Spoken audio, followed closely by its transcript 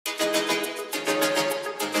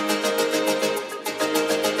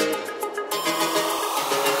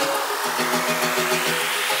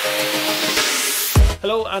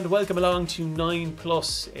and welcome along to 9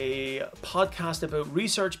 Plus, a podcast about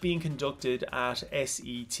research being conducted at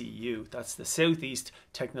SETU. That's the Southeast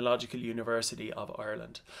Technological University of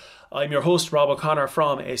Ireland. I'm your host, Rob O'Connor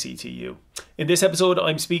from SETU. In this episode,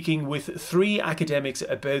 I'm speaking with three academics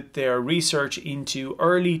about their research into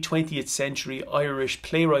early 20th century Irish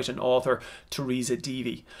playwright and author Teresa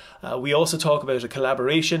Deevy. We also talk about a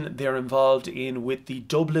collaboration they're involved in with the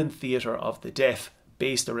Dublin Theatre of the Deaf,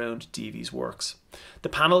 based around Deevy's works. The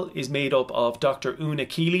panel is made up of Dr. Una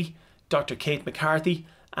Kealy, Dr. Kate McCarthy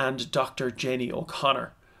and Dr. Jenny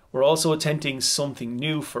O'Connor. We're also attempting something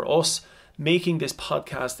new for us, making this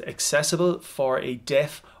podcast accessible for a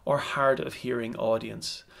deaf or hard of hearing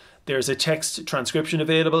audience. There's a text transcription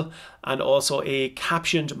available and also a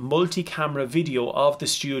captioned multi-camera video of the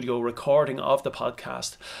studio recording of the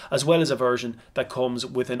podcast, as well as a version that comes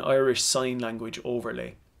with an Irish Sign Language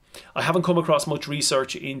overlay. I haven't come across much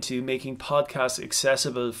research into making podcasts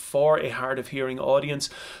accessible for a hard of hearing audience,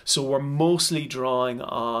 so we're mostly drawing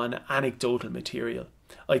on anecdotal material.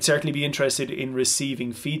 I'd certainly be interested in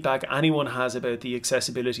receiving feedback anyone has about the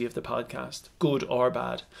accessibility of the podcast, good or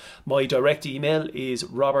bad. My direct email is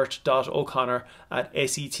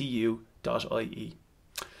robert.o'connor@setu.ie.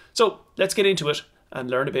 So let's get into it and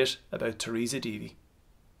learn a bit about Teresa Deevy.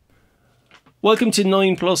 Welcome to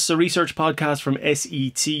 9 Plus, a research podcast from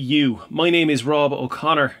SETU. My name is Rob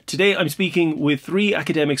O'Connor. Today I'm speaking with three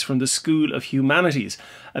academics from the School of Humanities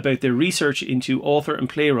about their research into author and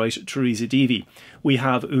playwright Teresa Deevy. We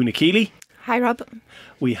have Una Kealy. Hi, Rob.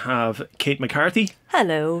 We have Kate McCarthy.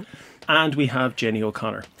 Hello. And we have Jenny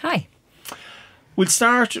O'Connor. Hi. We'll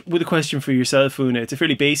start with a question for yourself, Una. It's a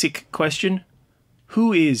fairly basic question.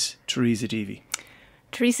 Who is Teresa Deevy?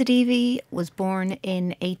 Teresa Deevy was born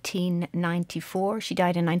in 1894. She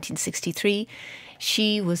died in 1963.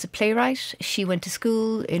 She was a playwright. She went to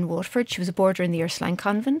school in Waterford. She was a boarder in the Ursuline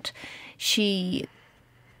Convent. She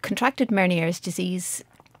contracted Meniere's disease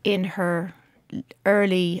in her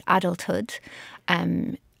early adulthood,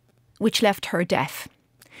 which left her deaf.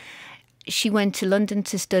 She went to London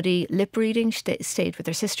to study lip reading. She stayed with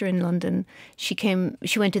her sister in London. She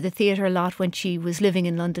went to the theatre a lot when she was living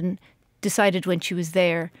in London. Decided when she was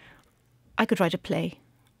there, I could write a play.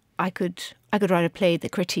 I could write a play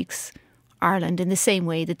that critiques Ireland in the same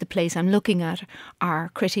way that the plays I'm looking at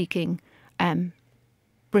are critiquing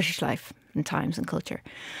British life and times and culture.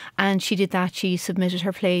 And she did that. She submitted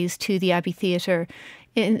her plays to the Abbey Theatre,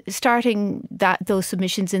 starting those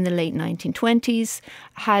submissions in the late 1920s.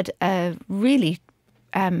 Had a really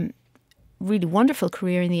wonderful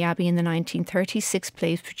career in the Abbey in the 1930s, 6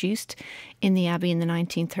 plays produced in the Abbey in the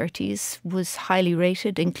 1930s, was highly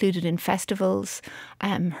rated, included in festivals.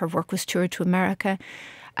 Her work was toured to America.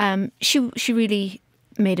 She really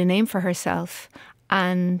made a name for herself.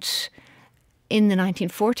 And in the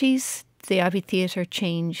 1940s, the Abbey Theatre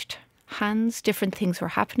changed hands. Different things were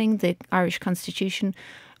happening. The Irish Constitution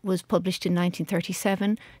was published in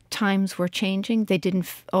 1937. Times were changing. They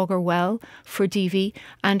didn't augur well for Deevy,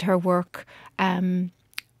 and her work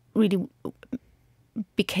really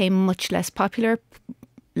became much less popular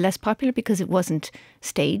because it wasn't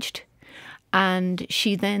staged. And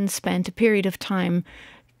she then spent a period of time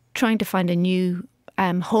trying to find a new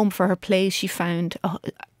home for her plays. She found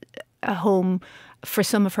a home for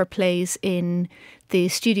some of her plays in the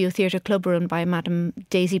Studio Theatre Club run by Madam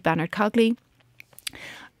Daisy Bannard-Cogley.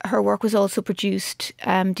 Her work was also produced,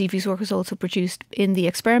 Deevy's work was also produced in the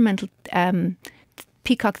experimental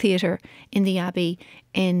Peacock Theatre in the Abbey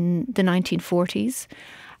in the 1940s.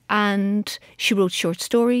 And she wrote short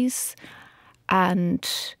stories and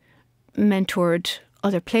mentored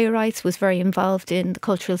other playwrights, was very involved in the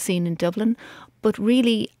cultural scene in Dublin. But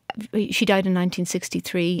really, she died in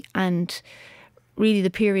 1963, and really the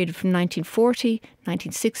period from 1940,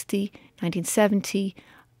 1960, 1970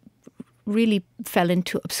 really fell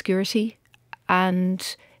into obscurity.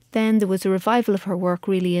 And then there was a revival of her work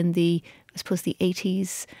really in the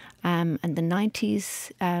 80s and the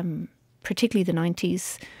 90s, particularly the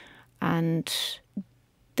 90s. And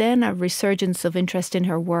then a resurgence of interest in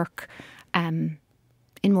her work in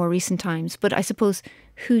more recent times. But I suppose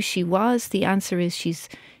who she was, the answer is she's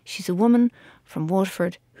a woman from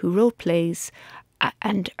Waterford who wrote plays,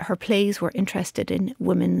 and her plays were interested in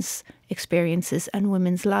women's experiences and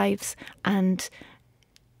women's lives and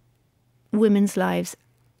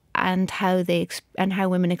how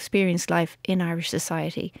women experienced life in Irish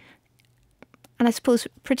society. And I suppose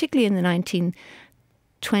particularly in the 1920s,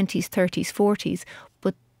 30s, 40s,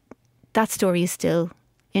 but that story is still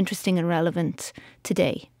interesting and relevant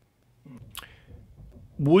today.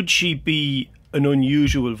 Would she be an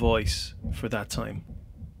unusual voice for that time?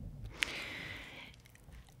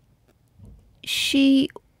 she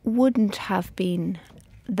wouldn't have been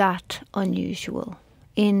that unusual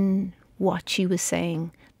in what she was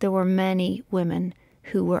saying. There were many women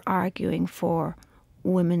who were arguing for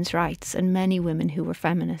women's rights and many women who were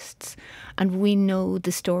feminists. And we know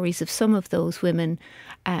the stories of some of those women.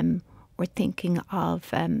 We're thinking of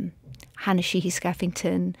Hannah Sheehy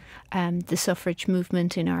Skeffington, the suffrage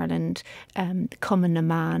movement in Ireland, Cumann na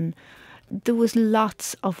Man. There was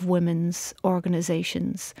lots of women's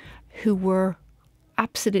organisations who were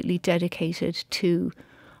absolutely dedicated to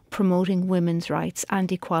promoting women's rights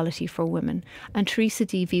and equality for women. And Teresa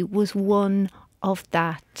Deevy was one of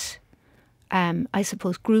that, I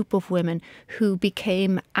suppose, group of women who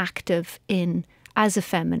became active as a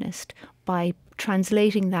feminist by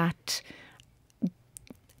translating that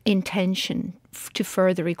intention to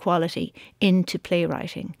further equality into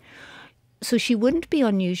playwriting. So she wouldn't be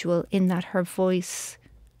unusual in that her voice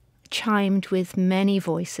chimed with many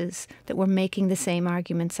voices that were making the same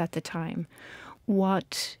arguments at the time.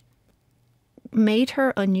 What made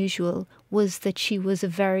her unusual was that she was a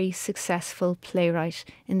very successful playwright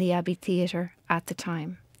in the Abbey Theatre at the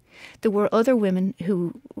time. There were other women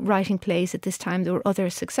who writing plays at this time. There were other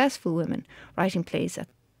successful women writing plays,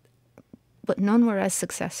 but none were as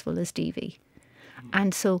successful as Deevy.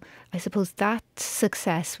 And so I suppose that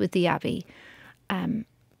success with the Abbey and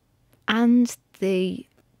the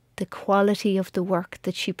quality of the work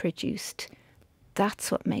that she produced,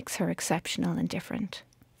 that's what makes her exceptional and different.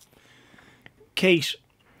 Kate,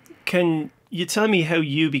 can you tell me how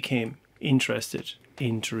you became interested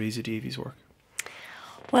in Teresa Deevy's work?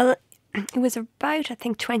 Well, it was about, I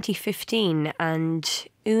think, 2015, and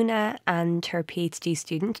Una and her PhD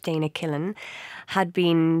student, Dana Killen, had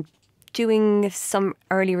been doing some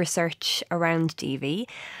early research around Deevy,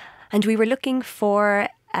 and we were looking for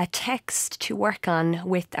a text to work on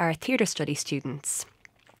with our theatre study students.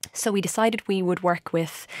 So we decided we would work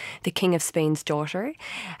with The King of Spain's Daughter,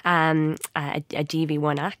 a Deevy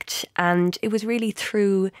one act, and it was really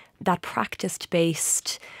through that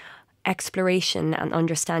practice-based exploration and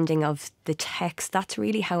understanding of the text, that's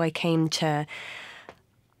really how I came to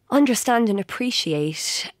understand and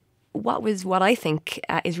appreciate what I think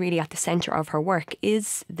is really at the centre of her work,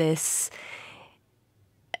 is this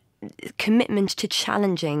commitment to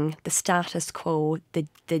challenging the status quo,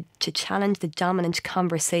 to challenge the dominant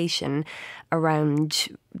conversation around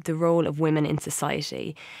the role of women in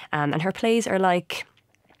society. And her plays are like,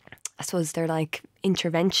 I suppose they're like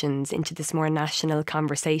interventions into this more national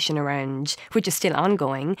conversation around, which is still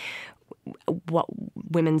ongoing, what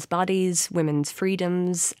women's bodies, women's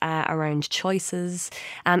freedoms, around choices.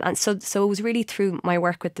 And so it was really through my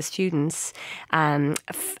work with the students, and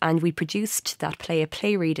we produced that play, a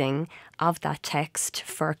play reading of that text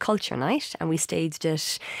for a culture night, and we staged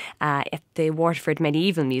it at the Waterford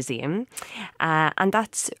Medieval Museum. And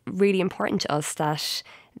that's really important to us, that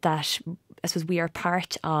I suppose we are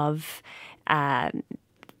part of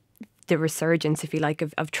the resurgence, if you like,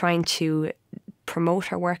 of trying to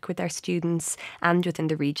promote our work with our students and within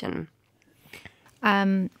the region.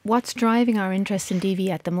 What's driving our interest in Deevy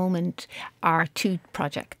at the moment are two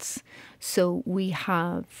projects. So we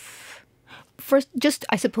have, first, just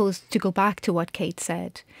I suppose to go back to what Kate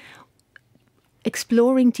said,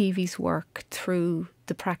 exploring Deevy's work through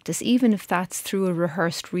the practice, even if that's through a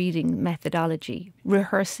rehearsed reading methodology,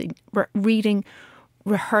 rehearsing that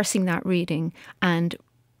reading and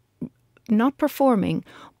not performing,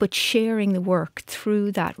 but sharing the work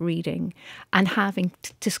through that reading and having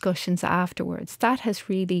discussions afterwards. That has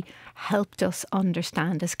really helped us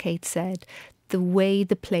understand, as Kate said, the way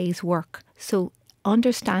the plays work. So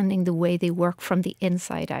understanding the way they work from the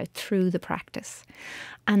inside out through the practice.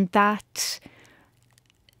 And that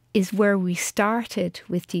is where we started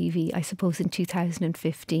with Deevy, I suppose, in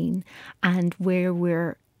 2015, and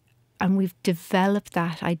we've developed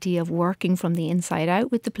that idea of working from the inside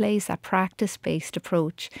out with the plays, that practice-based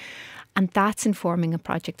approach. And that's informing a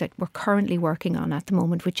project that we're currently working on at the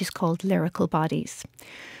moment, which is called Lyrical Bodies.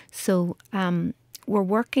 So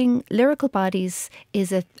Lyrical Bodies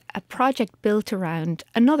is a project built around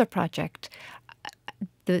another project.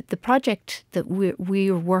 The project that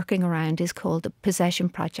we're working around is called the Possession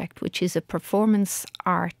Project, which is a performance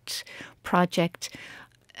art project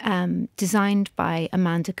designed by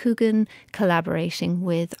Amanda Coogan, collaborating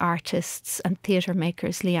with artists and theatre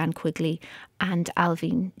makers Leanne Quigley and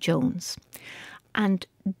Alvin Jones. And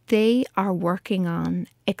they are working on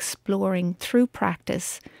exploring through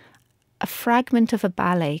practice a fragment of a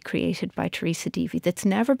ballet created by Teresa Deevy that's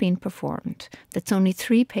never been performed, that's only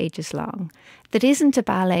 3 pages long, that isn't a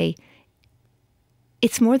ballet.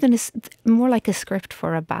 It's more like a script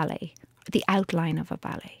for a ballet, the outline of a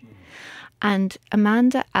ballet. And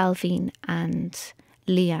Amanda, Alvin and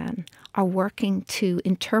Leanne are working to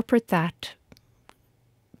interpret that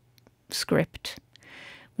script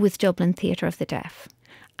with Dublin Theatre of the Deaf.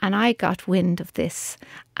 And I got wind of this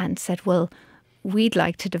and said, well, we'd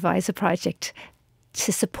like to devise a project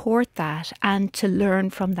to support that and to learn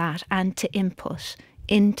from that and to input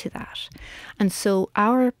into that. And so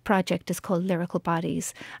our project is called Lyrical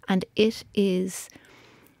Bodies, and it is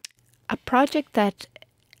a project that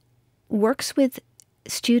works with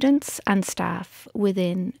students and staff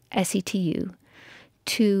within SETU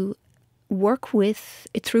to work with,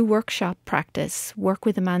 through workshop practice, work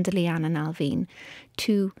with Amanda, Leanne and Alvin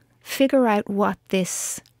to figure out what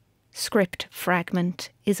this script fragment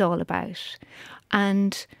is all about.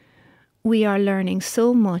 And we are learning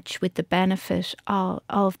so much with the benefit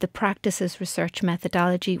of the practices research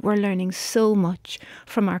methodology. We're learning so much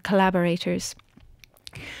from our collaborators.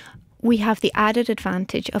 We have the added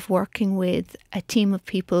advantage of working with a team of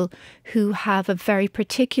people who have a very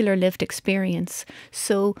particular lived experience.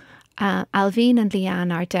 So Alvin and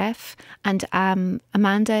Leanne are deaf, and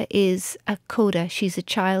Amanda is a coda. She's a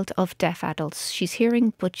child of deaf adults. She's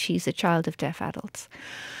hearing, but she's a child of deaf adults.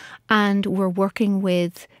 And we're working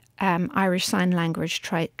with Irish Sign Language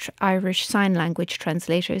translators,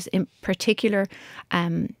 in particular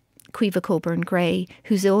Caoimhe Coburn-Gray,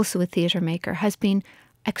 who's also a theatre maker, has been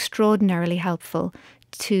extraordinarily helpful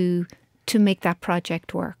to make that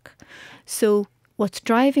project work. So what's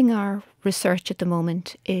driving our research at the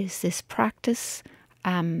moment is this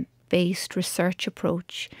practice-based research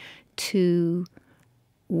approach to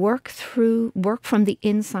work from the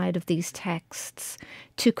inside of these texts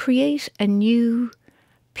to create a new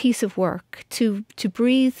piece of work, to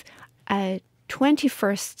breathe a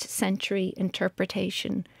 21st century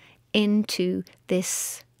interpretation into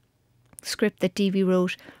this script that Deevy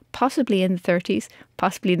wrote, possibly in the 30s,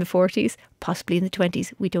 possibly in the 40s, possibly in the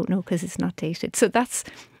 20s. We don't know because it's not dated. So that's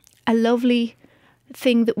a lovely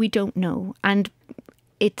thing that we don't know. And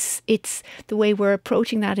it's the way we're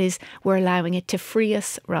approaching that is we're allowing it to free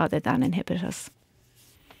us rather than inhibit us.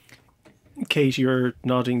 Kate, you're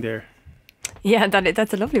nodding there. Yeah,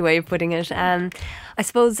 that's a lovely way of putting it. I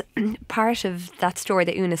suppose part of that story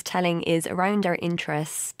that Una's telling is around our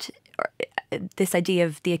interest, this idea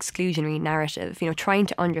of the exclusionary narrative, trying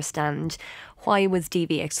to understand why was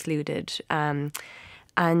Deevy excluded.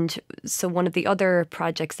 And so one of the other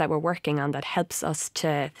projects that we're working on that helps us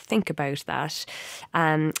to think about that,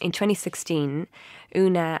 in 2016,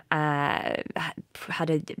 Una had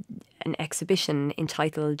an exhibition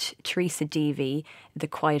entitled Teresa Deevy, The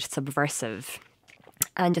Quiet Subversive.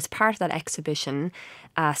 And as part of that exhibition,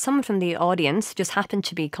 someone from the audience just happened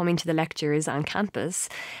to be coming to the lectures on campus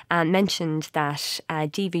and mentioned that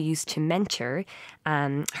Deevy used to mentor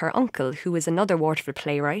her uncle, who was another Waterford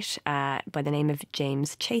playwright by the name of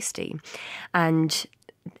James Chasty. And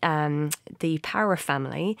the Power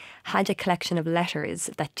family had a collection of letters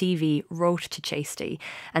that Deevy wrote to Chasty.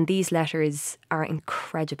 And these letters are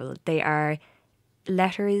incredible. They are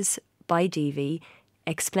letters by Deevy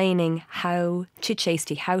explaining how to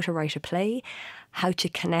Chasty how to write a play, how to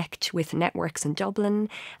connect with networks in Dublin,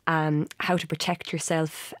 how to protect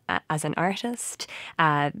yourself as an artist.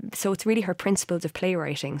 So it's really her principles of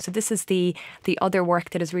playwriting. So this is the other work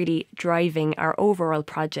that is really driving our overall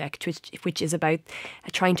project, which is about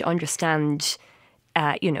trying to understand,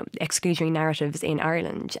 exclusionary narratives in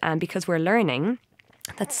Ireland, because we're learning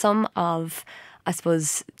that some of, I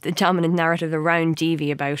suppose, the dominant narrative around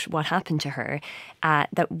Deevy about what happened to her,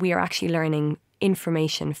 that we are actually learning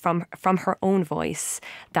information from her own voice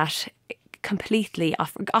that completely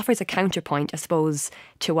offers a counterpoint, I suppose,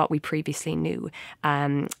 to what we previously knew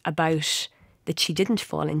about that she didn't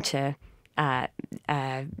fall into.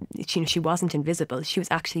 She wasn't invisible. She was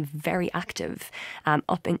actually very active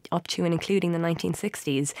up to and including the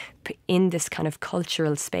 1960s in this kind of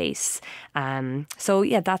cultural space. So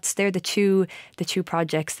yeah, they're the two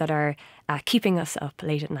projects that are keeping us up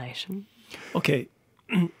late at night. Okay,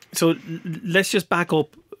 so let's just back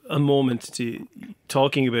up a moment to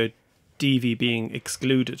talking about Deevy being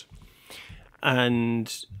excluded.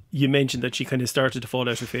 And you mentioned that she kind of started to fall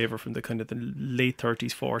out of favour from the kind of the late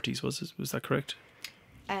 30s, 40s. Was that correct?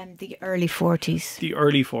 The early 40s. The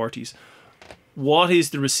early 40s. What is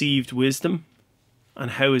the received wisdom,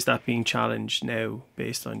 and how is that being challenged now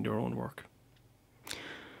based on your own work?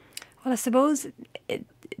 Well, I suppose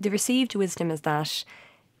the received wisdom is that,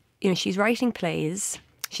 she's writing plays.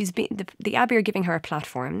 The Abbey are giving her a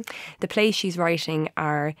platform. The plays she's writing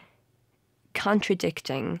are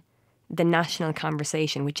contradicting the national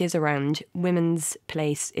conversation, which is around women's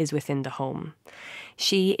place is within the home.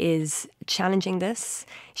 She is challenging this.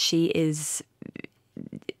 She is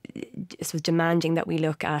demanding that we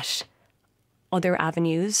look at other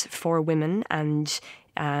avenues for women and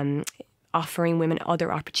offering women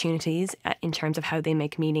other opportunities in terms of how they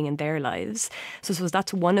make meaning in their lives. So I suppose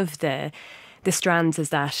that's one of the strands, is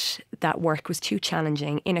that work was too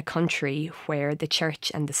challenging in a country where the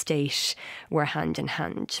church and the state were hand in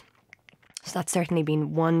hand. So that's certainly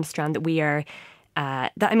been one strand that we are,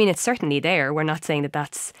 it's certainly there. We're not saying that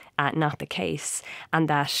that's not the case. And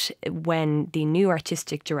that when the new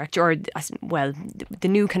artistic director, or the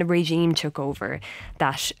new kind of regime took over,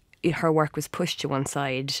 that her work was pushed to one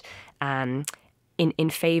side in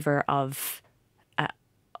favour of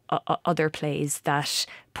other plays that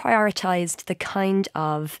prioritised the kind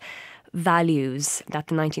of values that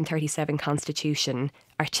the 1937 Constitution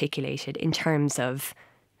articulated in terms of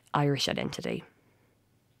Irish identity.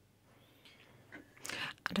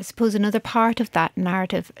 And I suppose another part of that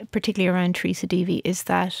narrative, particularly around Teresa Deevy, is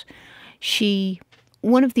that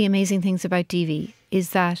one of the amazing things about Deevy is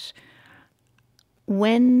that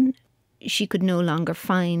when she could no longer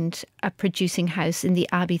find a producing house in the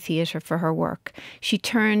Abbey Theatre for her work, she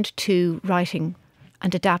turned to writing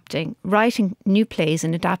new plays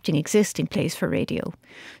and adapting existing plays for radio.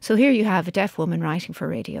 So here you have a deaf woman writing for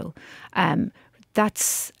radio.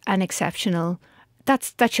 That's an exceptional.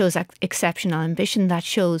 That shows exceptional ambition. That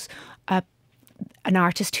shows an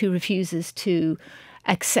artist who refuses to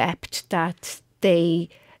accept that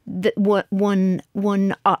one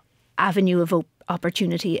avenue of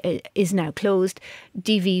opportunity is now closed.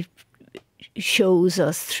 Deevy shows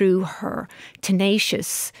us through her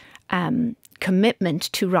tenacious commitment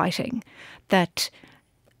to writing that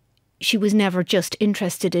she was never just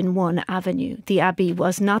interested in one avenue. The Abbey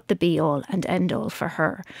was not the be-all and end-all for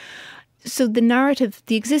her. So the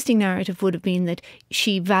existing narrative would have been that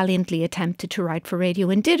she valiantly attempted to write for radio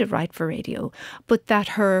and did write for radio, but that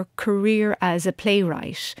her career as a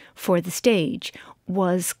playwright for the stage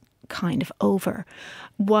was kind of over.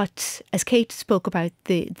 As Kate spoke about,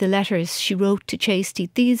 the letters she wrote to Chasty,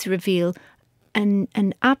 these reveal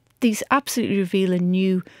these absolutely reveal a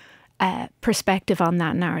new perspective on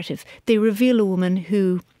that narrative. They reveal a woman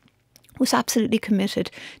who was absolutely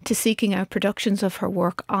committed to seeking out productions of her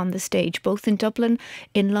work on the stage, both in Dublin,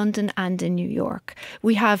 in London and in New York.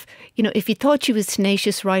 We have, if you thought she was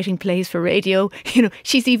tenacious writing plays for radio,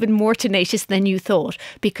 she's even more tenacious than you thought,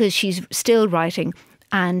 because she's still writing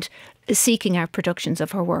and seeking out productions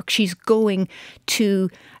of her work. She's going to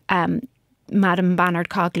Madame Bannard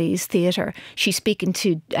Cogley's theatre. She's speaking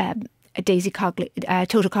to Daisy Cogley,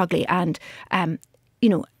 Toto Cogley, and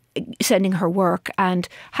sending her work and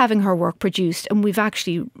having her work produced. And we've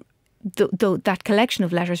actually, though that collection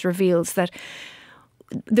of letters reveals that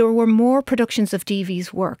there were more productions of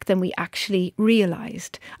Deevy's work than we actually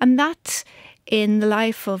realised. And that, in the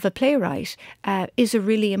life of a playwright, is a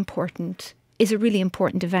really important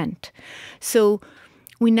event. So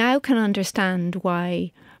we now can understand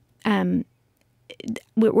why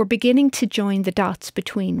we're beginning to join the dots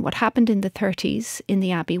between what happened in the 30s in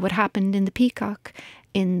the Abbey, what happened in the Peacock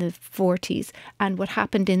in the 40s, and what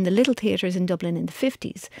happened in the little theatres in Dublin in the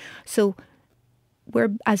 50s. So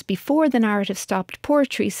whereas before the narrative stopped, poor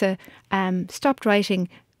Teresa stopped writing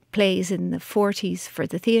plays in the 40s for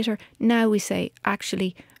the theatre. Now we say,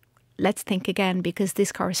 actually, let's think again, because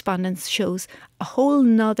this correspondence shows a whole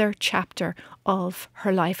nother chapter of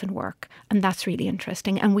her life and work. And that's really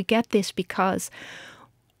interesting. And we get this because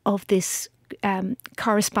of this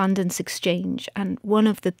correspondence exchange. And one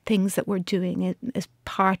of the things that we're doing as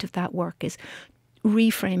part of that work is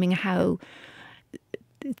reframing how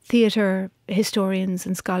theatre historians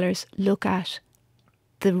and scholars look at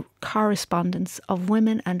the correspondence of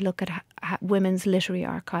women and look at women's literary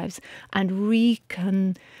archives and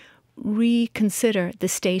reconsider the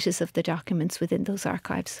status of the documents within those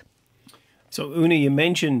archives. So, Una, you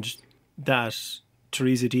mentioned that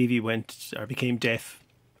Teresa Deevy became deaf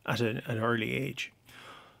at an early age.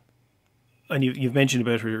 And you've mentioned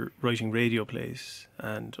about her writing radio plays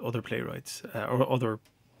and other playwrights or other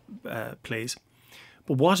plays.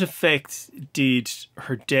 But what effect did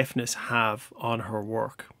her deafness have on her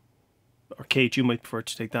work? Or Kate, you might prefer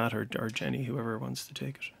to take that, or Jenny, whoever wants to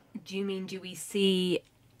take it. Do you mean, do we see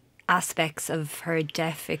aspects of her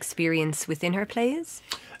deaf experience within her plays?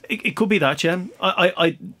 It could be that, yeah.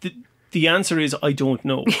 The answer is I don't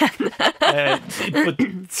know.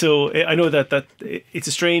 So I know that it's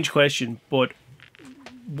a strange question, but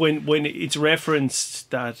when it's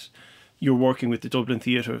referenced that you're working with the Dublin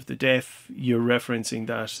Theatre of the Deaf, you're referencing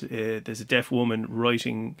that there's a deaf woman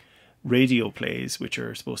writing radio plays, which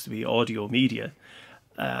are supposed to be audio media.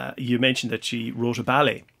 You mentioned that she wrote a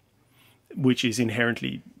ballet, which is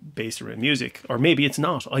inherently based around music, or maybe it's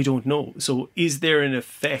not. I don't know. So, is there an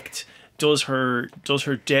effect? Does her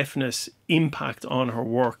deafness impact on her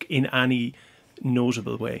work in any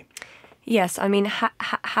notable way? Yes, I mean,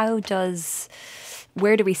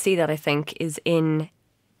 where do we see that, I think, is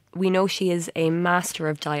we know she is a master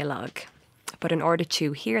of dialogue, but in order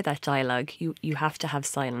to hear that dialogue, you have to have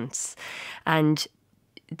silence. And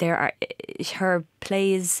her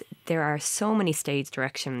plays, there are so many stage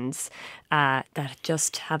directions that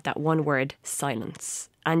just have that one word, silence.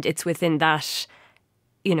 And it's within that,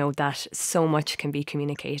 that so much can be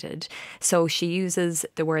communicated. So she uses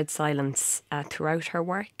the word silence throughout her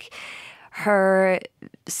work. Her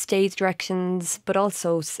stage directions, but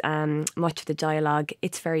also much of the dialogue,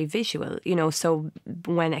 it's very visual, so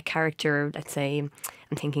when a character, let's say,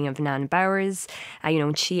 I'm thinking of Nan Bowers,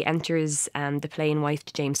 when she enters the play in Wife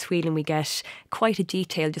to James Whelan, we get quite a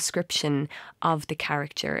detailed description of the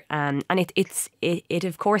character, and it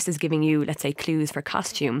of course is giving you, let's say, clues for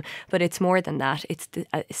costume, but it's more than that. It's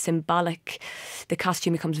symbolic. The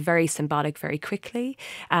costume becomes very symbolic very quickly,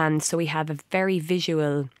 and so we have a very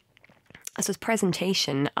visual, I suppose,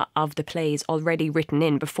 presentation of the plays already written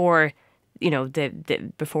in before,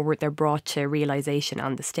 before they're brought to realisation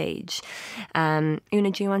on the stage. Una,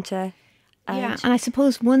 do you want to add? Yeah, and I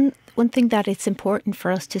suppose one thing that it's important for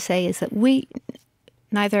us to say is that we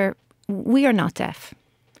are not deaf,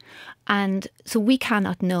 and so we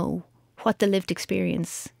cannot know what the lived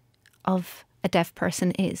experience of a deaf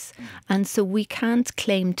person is, and so we can't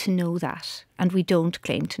claim to know that, and we don't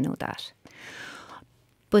claim to know that.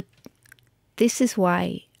 But this is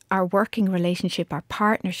why our working relationship, our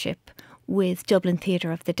partnership with Dublin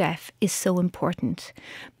Theatre of the Deaf is so important,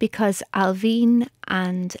 because Alvine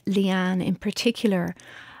and Leanne in particular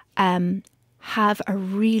have a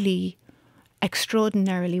really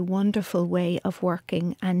extraordinarily wonderful way of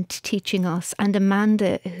working and teaching us. And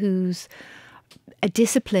Amanda, whose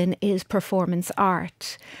discipline is performance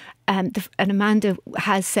art, and Amanda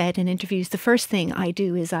has said in interviews, the first thing I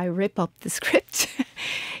do is I rip up the script.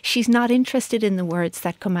 She's not interested in the words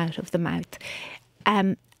that come out of the mouth.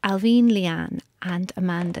 Alvine, Leanne and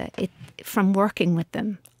Amanda, from working with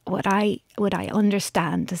them, what I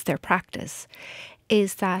understand as their practice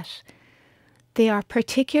is that they are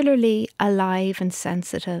particularly alive and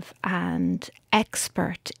sensitive and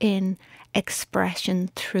expert in expression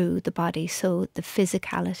through the body. So the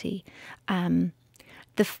physicality,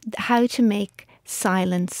 how to make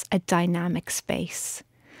silence a dynamic space,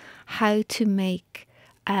 how to make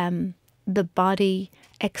the body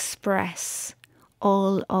express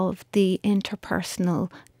all of the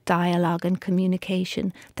interpersonal dialogue and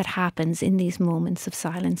communication that happens in these moments of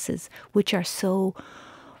silences, which are so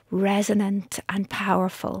resonant and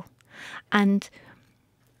powerful. And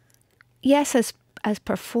yes, as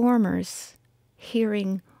performers,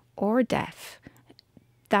 hearing or deaf,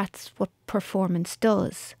 that's what performance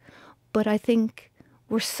does. But I think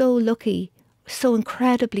we're so lucky, so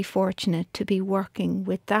incredibly fortunate to be working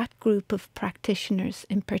with that group of practitioners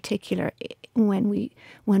in particular when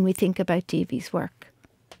we think about Deevy's work.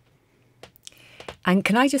 And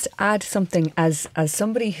can I just add something as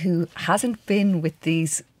somebody who hasn't been with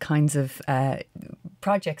these kinds of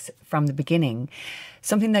projects from the beginning,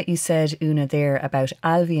 something that you said, Una, there about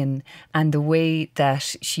Alvine and the way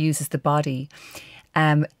that she uses the body.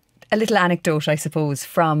 A little anecdote, I suppose,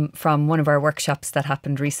 from one of our workshops that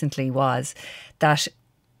happened recently was that,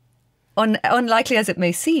 unlikely as it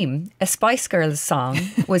may seem, a Spice Girls song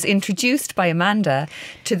was introduced by Amanda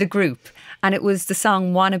to the group, and it was the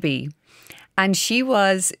song Wannabe. And she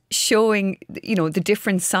was showing, the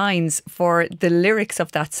different signs for the lyrics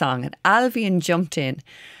of that song. And Alvine jumped in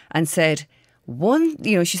and said,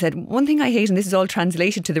 she said, one thing I hate, and this is all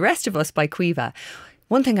translated to the rest of us by Caoimhe,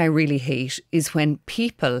 one thing I really hate is when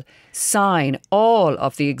people sign all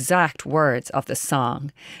of the exact words of the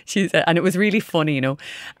song. She said, and it was really funny,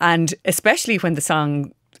 and especially when the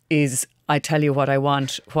song is, I tell you what I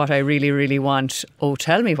want, what I really, really want. Oh,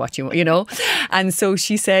 tell me what you want, And so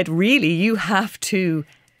she said, really, you have to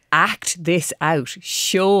act this out.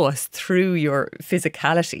 Show us through your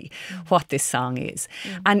physicality what this song is.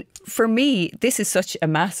 And for me, this is such a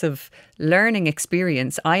massive learning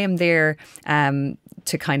experience. I am there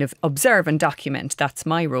to kind of observe and document. That's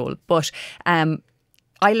my role. But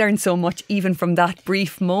I learned so much even from that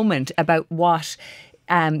brief moment about what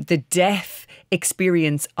the deaf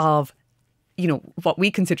experience of what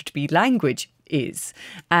we consider to be language is.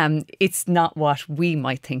 It's not what we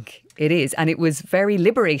might think it is. And it was very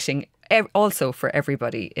liberating also for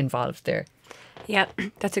everybody involved there. Yeah,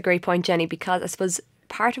 that's a great point, Jenny, because I suppose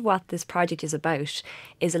part of what this project is about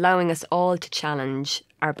is allowing us all to challenge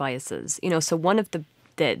our biases. So one of the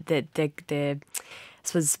I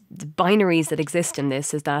suppose the binaries that exist in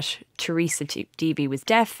this is that Teresa Deevy was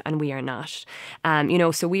deaf and we are not.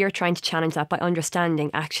 So we are trying to challenge that by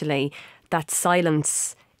understanding actually that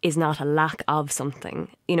silence is not a lack of something,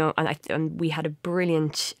 and we had a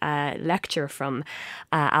brilliant lecture from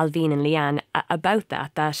Alvine and Leanne about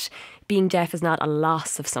that being deaf is not a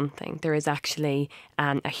loss of something. There is actually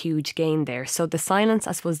a huge gain there. So the silence,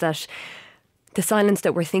 I suppose that the silence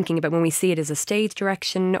that we're thinking about when we see it as a stage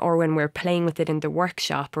direction or when we're playing with it in the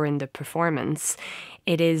workshop or in the performance,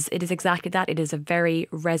 it is exactly that. It is a very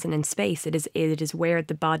resonant space. It is where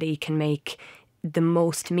the body can make the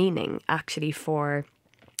most meaning actually for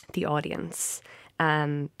the audience.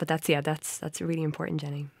 But that's really important,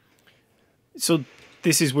 Jenny. So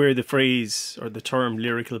this is where the phrase or the term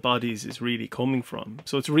lyrical bodies is really coming from.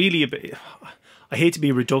 So it's really about, I hate to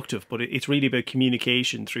be reductive, but it's really about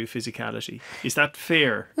communication through physicality. Is that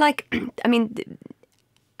fair?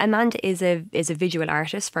 Amanda is a visual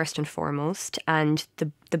artist first and foremost, and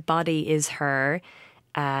the body is her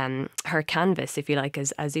canvas, if you like,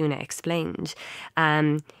 as Una explained.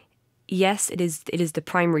 Yes, it is the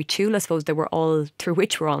primary tool, I suppose, through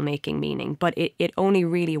which we're all making meaning, but it only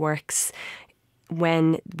really works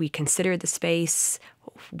when we consider the space,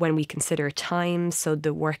 when we consider time. So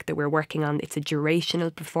the work that we're working on, it's a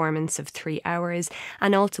durational performance of 3 hours,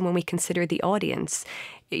 and also when we consider the audience,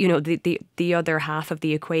 the other half of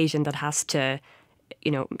the equation that has to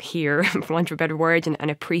hear, for want of a better word,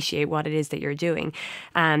 and appreciate what it is that you're doing.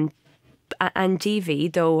 And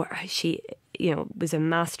Deevy, though she was a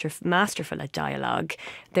masterful at dialogue,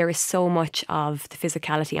 there is so much of the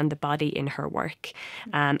physicality and the body in her work.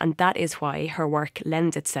 And that is why her work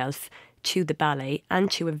lends itself to the ballet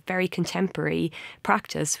and to a very contemporary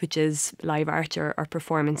practice, which is live art or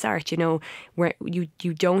performance art, where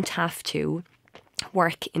you don't have to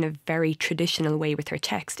work in a very traditional way with her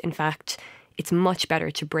text. In fact, it's much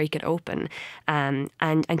better to break it open. And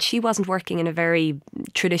she wasn't working in a very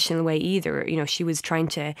traditional way either. She was trying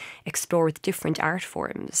to explore with different art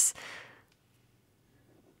forms.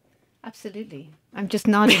 Absolutely. I'm just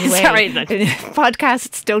nodding away. Sorry.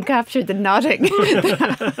 Podcasts don't capture the nodding.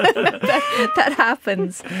 that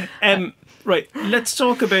happens. Right. Let's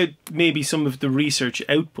talk about maybe some of the research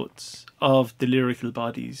outputs of the Lyrical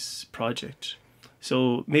Bodies project.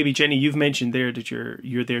 So maybe, Jenny, you've mentioned there that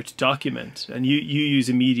you're there to document, and you use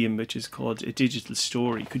a medium which is called a digital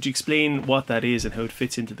story. Could you explain what that is and how it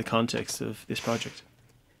fits into the context of this project?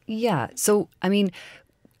 Yeah. So,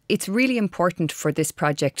 it's really important for this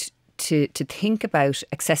project to think about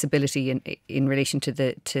accessibility in relation to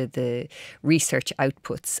the research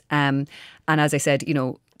outputs. And as I said,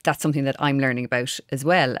 that's something that I'm learning about as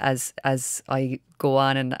well as I go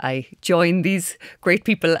on and I join these great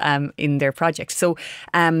people in their projects. So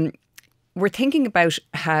we're thinking about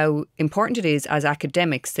how important it is as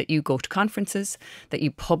academics that you go to conferences, that you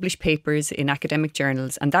publish papers in academic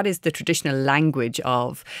journals, and that is the traditional language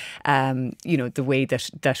of the way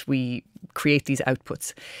that we create these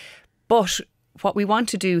outputs. But what we want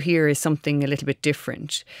to do here is something a little bit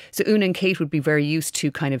different. So Una and Kate would be very used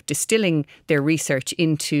to kind of distilling their research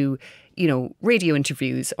into, radio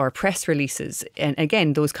interviews or press releases. And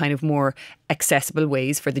again, those kind of more accessible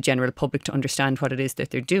ways for the general public to understand what it is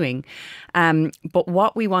that they're doing. But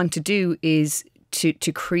what we want to do is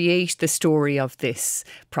to create the story of this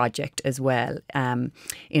project as well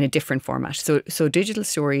in a different format. So digital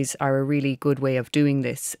stories are a really good way of doing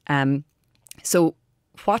this. So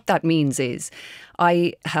what that means is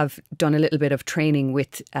I have done a little bit of training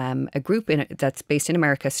with a group that's based in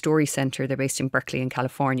America, Story Center. They're based in Berkeley in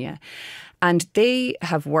California. And they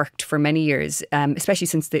have worked for many years, especially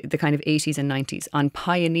since the kind of 80s and 90s, on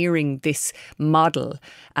pioneering this model,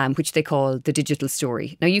 which they call the digital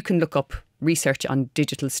story. Now, you can look up research on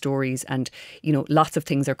digital stories and, lots of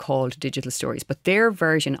things are called digital stories. But their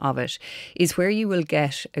version of it is where you will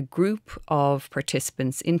get a group of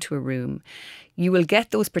participants into a room. You will get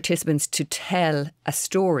those participants to tell a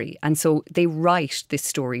story. And so they write this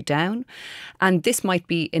story down. And this might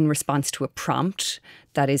be in response to a prompt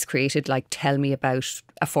that is created, like tell me about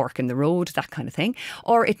a fork in the road, that kind of thing.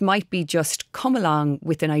 Or it might be just come along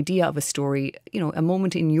with an idea of a story, a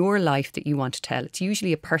moment in your life that you want to tell. It's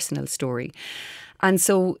usually a personal story. And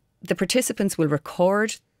so the participants will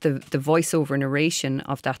record the voiceover narration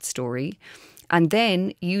of that story. And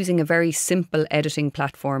then using a very simple editing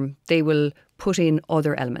platform, they will put in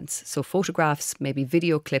other elements. So photographs, maybe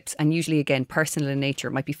video clips, and usually, again, personal in nature.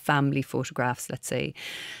 It might be family photographs, let's say.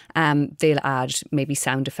 They'll add maybe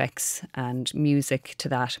sound effects and music to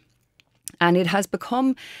that. And it has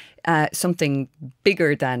become something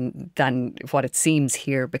bigger than what it seems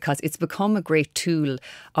here, because it's become a great tool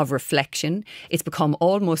of reflection. It's become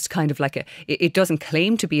almost kind of like it doesn't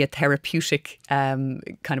claim to be a therapeutic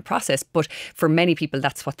kind of process, but for many people,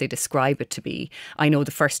 that's what they describe it to be. I know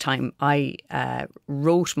the first time I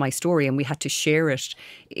wrote my story and we had to share it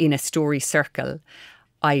in a story circle,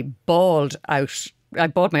 I bawled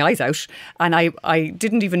my eyes out, and I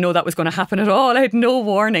didn't even know that was going to happen at all. I had no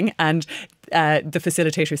warning, and the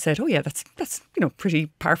facilitator said, "Oh yeah, that's pretty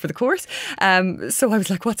par for the course." So I was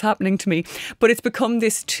like, "What's happening to me?" But it's become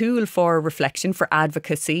this tool for reflection, for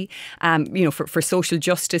advocacy, for social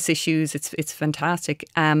justice issues. It's fantastic,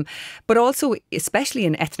 but also especially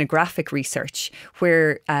in ethnographic research,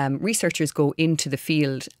 where researchers go into the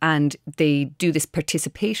field and they do this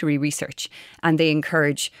participatory research, and they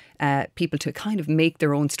encourage people to kind of make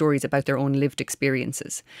their own stories about their own lived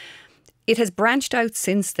experiences. It has branched out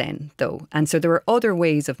since then, though, and so there are other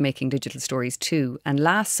ways of making digital stories too. And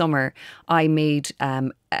last summer, I made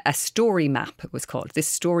a story map, it was called, this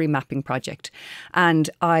story mapping project. And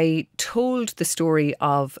I told the story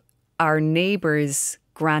of our neighbour's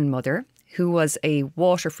grandmother, who was a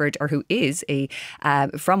Waterford, or who is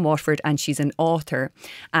from Waterford, and she's an author,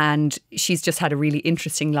 and she's just had a really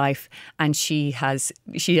interesting life, and she has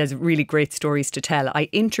really great stories to tell. I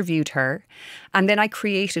interviewed her, and then I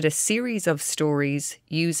created a series of stories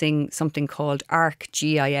using something called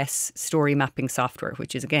ArcGIS story mapping software,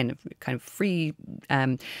 which is again kind of free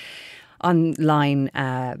online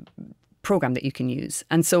program that you can use.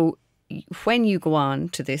 And so when you go on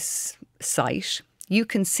to this site, you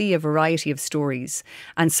can see a variety of stories,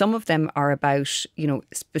 and some of them are about,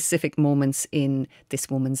 specific moments in this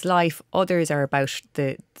woman's life. Others are about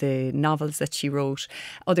the novels that she wrote.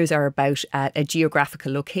 Others are about a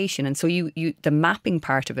geographical location. And so the mapping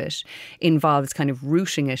part of it involves kind of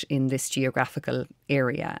rooting it in this geographical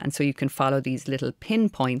area. And so you can follow these little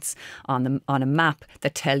pinpoints on a map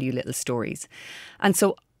that tell you little stories. And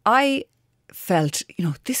so I felt,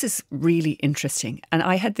 this is really interesting. And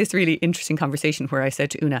I had this really interesting conversation where I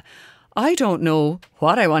said to Una, I don't know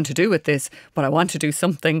what I want to do with this, but I want to do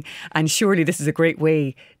something. And surely this is a great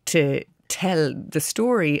way to tell the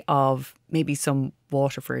story of maybe some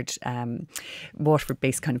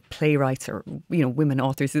Waterford-based kind of playwrights, or women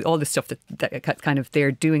authors, all the stuff that kind of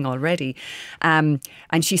they're doing already. And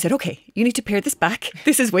she said, "Okay, you need to pare this back.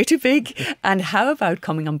 This is way too big. And how about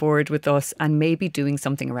coming on board with us and maybe doing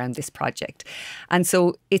something around this project?" And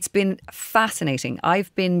so it's been fascinating.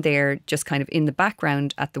 I've been there just kind of in the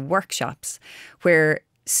background at the workshops, where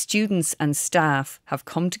students and staff have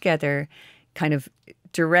come together, kind of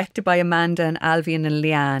directed by Amanda and Alvian and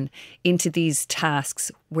Leanne, into these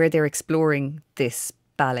tasks where they're exploring this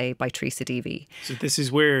ballet by Teresa Deevy. So this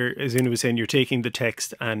is where, as Una was saying, you're taking the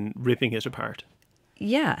text and ripping it apart.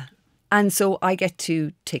 Yeah. And so I get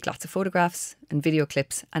to take lots of photographs and video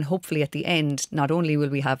clips, and hopefully at the end, not only will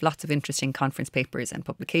we have lots of interesting conference papers and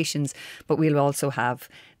publications, but we'll also have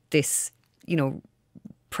this,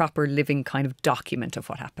 proper living kind of document of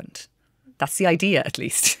what happened. That's the idea, at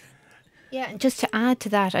least. Yeah, and just to add to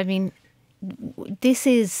that, I mean, this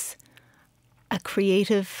is a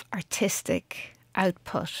creative, artistic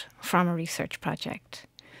output from a research project.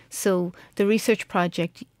 So the research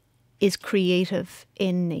project is creative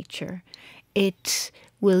in nature. It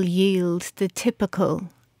will yield the typical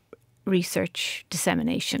research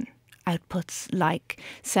dissemination outputs, like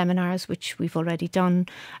seminars, which we've already done,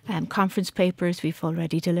 conference papers, we've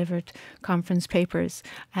already delivered conference papers,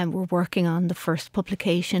 and we're working on the first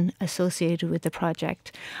publication associated with the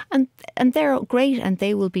project. And they're great, and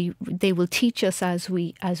they will teach us as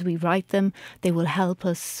we write them. They will help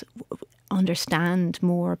us understand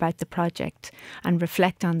more about the project and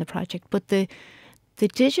reflect on the project. But the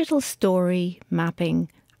digital story mapping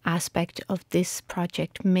aspect of this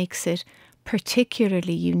project makes it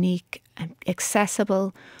particularly unique and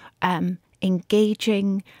accessible,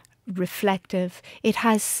 engaging, reflective. It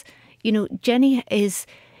has, Jenny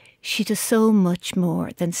she does so much more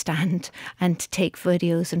than stand and take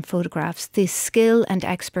videos and photographs. The skill and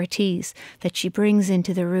expertise that she brings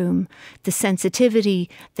into the room, the sensitivity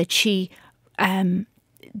that she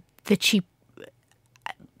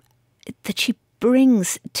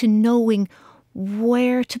brings to knowing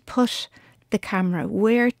where to put the camera,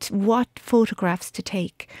 what photographs to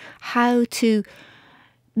take, how to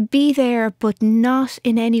be there but not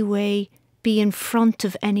in any way be in front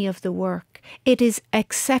of any of the work. work. It is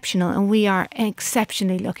exceptional, and we are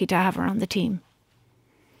exceptionally lucky to have her on the team.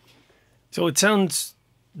 So it sounds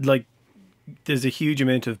like there's a huge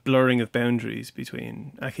amount of blurring of boundaries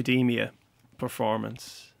between academia,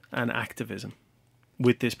 performance and activism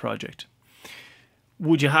with this project.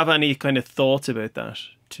 Would you have any kind of thoughts about that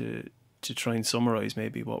to try and summarise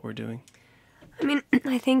maybe what we're doing? I mean,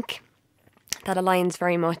 I think that aligns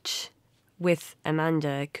very much with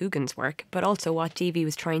Amanda Coogan's work, but also what Deevy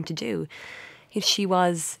was trying to do. She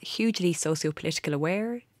was hugely socio-political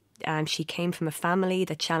aware. She came from a family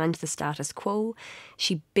that challenged the status quo.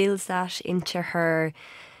 She builds that into her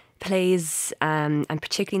plays, and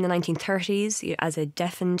particularly in the 1930s, as a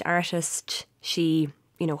deafened artist, she,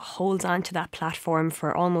 holds on to that platform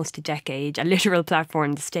for almost a decade, a literal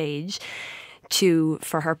platform, the stage,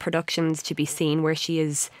 for her productions to be seen, where she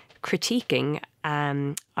is critiquing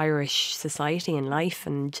Irish society and life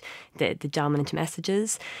and the dominant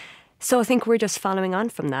messages. So I think we're just following on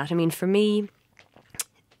from that. I mean, for me,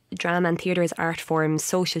 drama and theatre as art forms,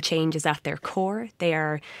 social change is at their core. They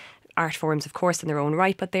are art forms, of course, in their own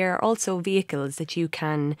right, but they are also vehicles that you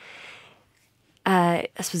can, I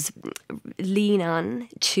suppose, lean on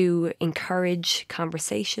to encourage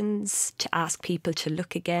conversations, to ask people to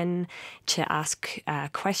look again, to ask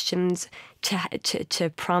questions, to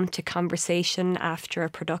prompt a conversation after a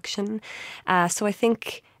production. So I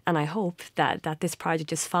think, and I hope that this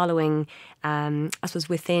project is following, I suppose,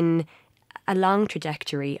 within a long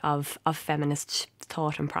trajectory of feminist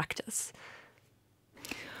thought and practice.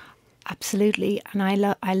 Absolutely, and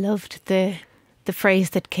I loved the phrase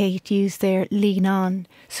that Kate used there, lean on.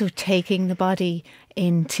 So taking the body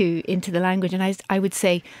into the language, and I would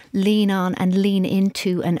say lean on and lean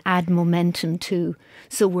into and add momentum to.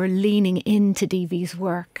 So we're leaning into Deevy's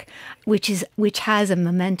work, which has a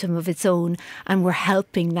momentum of its own, and we're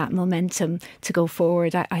helping that momentum to go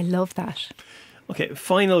forward. I love that. Okay,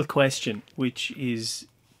 final question, which is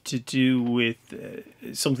to do with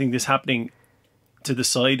something that's happening to the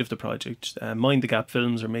side of the project. Mind the Gap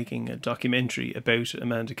Films are making a documentary about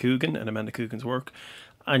Amanda Coogan and Amanda Coogan's work,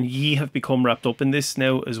 and ye have become wrapped up in this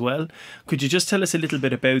now as well. Could you just tell us a little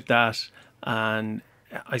bit about that, and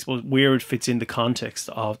I suppose where it fits in the context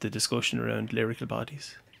of the discussion around Lyrical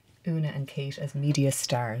Bodies? Una and Kate as media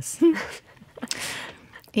stars.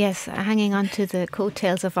 Yes, hanging on to the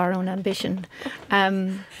coattails of our own ambition.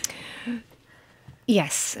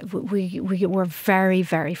 Yes, we were very,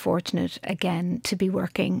 very fortunate again to be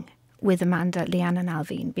working with Amanda, Leanne and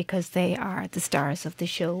Alvin, because they are the stars of the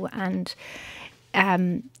show. And as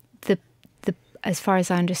far as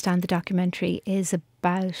I understand, the documentary is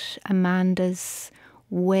about Amanda's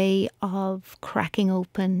way of cracking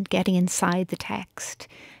open, getting inside the text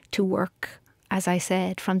to work, as I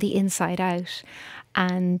said, from the inside out.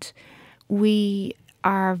 And we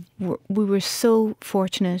were so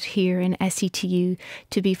fortunate here in SETU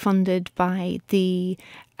to be funded by the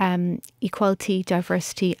Equality,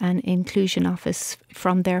 Diversity and Inclusion Office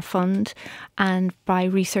from their fund, and by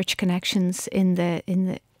Research Connections in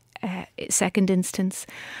the second instance.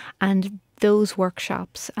 And those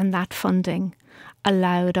workshops and that funding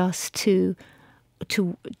allowed us to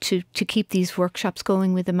keep these workshops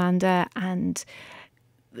going with Amanda and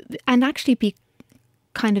actually be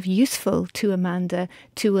kind of useful to Amanda,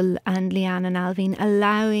 and Leanne and Alvin,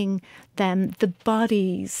 allowing them the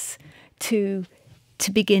bodies to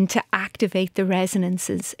begin to activate the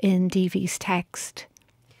resonances in Deevy's text.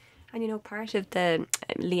 And part of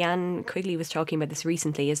Leanne Quigley was talking about this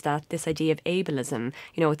recently, is that this idea of ableism,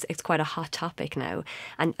 it's quite a hot topic now.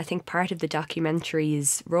 And I think part of the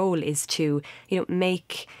documentary's role is to,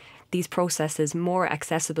 make these processes more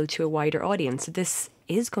accessible to a wider audience. So this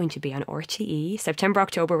is going to be on RTE, September,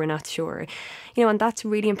 October, we're not sure. And that's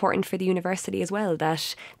really important for the university as well,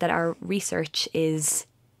 that our research is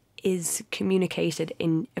communicated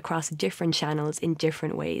across different channels in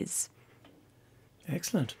different ways.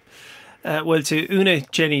 Excellent. Well, to Una,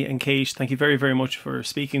 Jenny and Kate, thank you very, very much for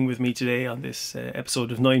speaking with me today on this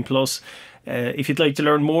episode of 9+. If you'd like to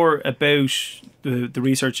learn more about the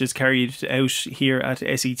research that's carried out here at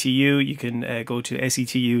SETU, you can go to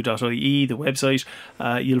setu.ie, the website.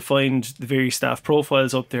 You'll find the various staff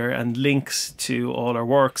profiles up there and links to all our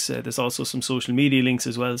works. There's also some social media links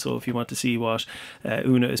as well, so if you want to see what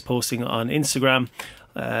Una is posting on Instagram,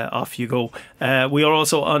 off you go. We are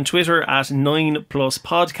also on Twitter at 9+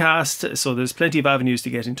 podcast, so there's plenty of avenues to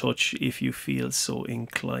get in touch if you feel so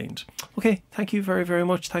inclined. Okay, thank you very, very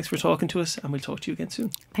much. Thanks for talking to us, and we'll talk to you again soon.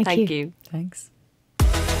 Thank you. Thanks.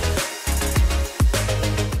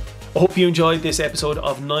 Hope you enjoyed this episode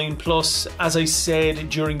of 9+. As I said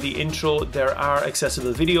during the intro, there are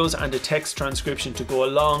accessible videos and a text transcription to go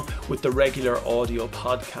along with the regular audio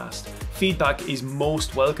podcast. Feedback is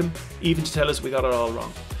most welcome, even to tell us we got it all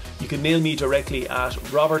wrong. You can mail me directly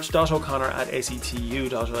at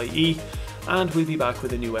robert.o'connor@setu.ie, and we'll be back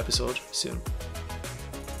with a new episode soon.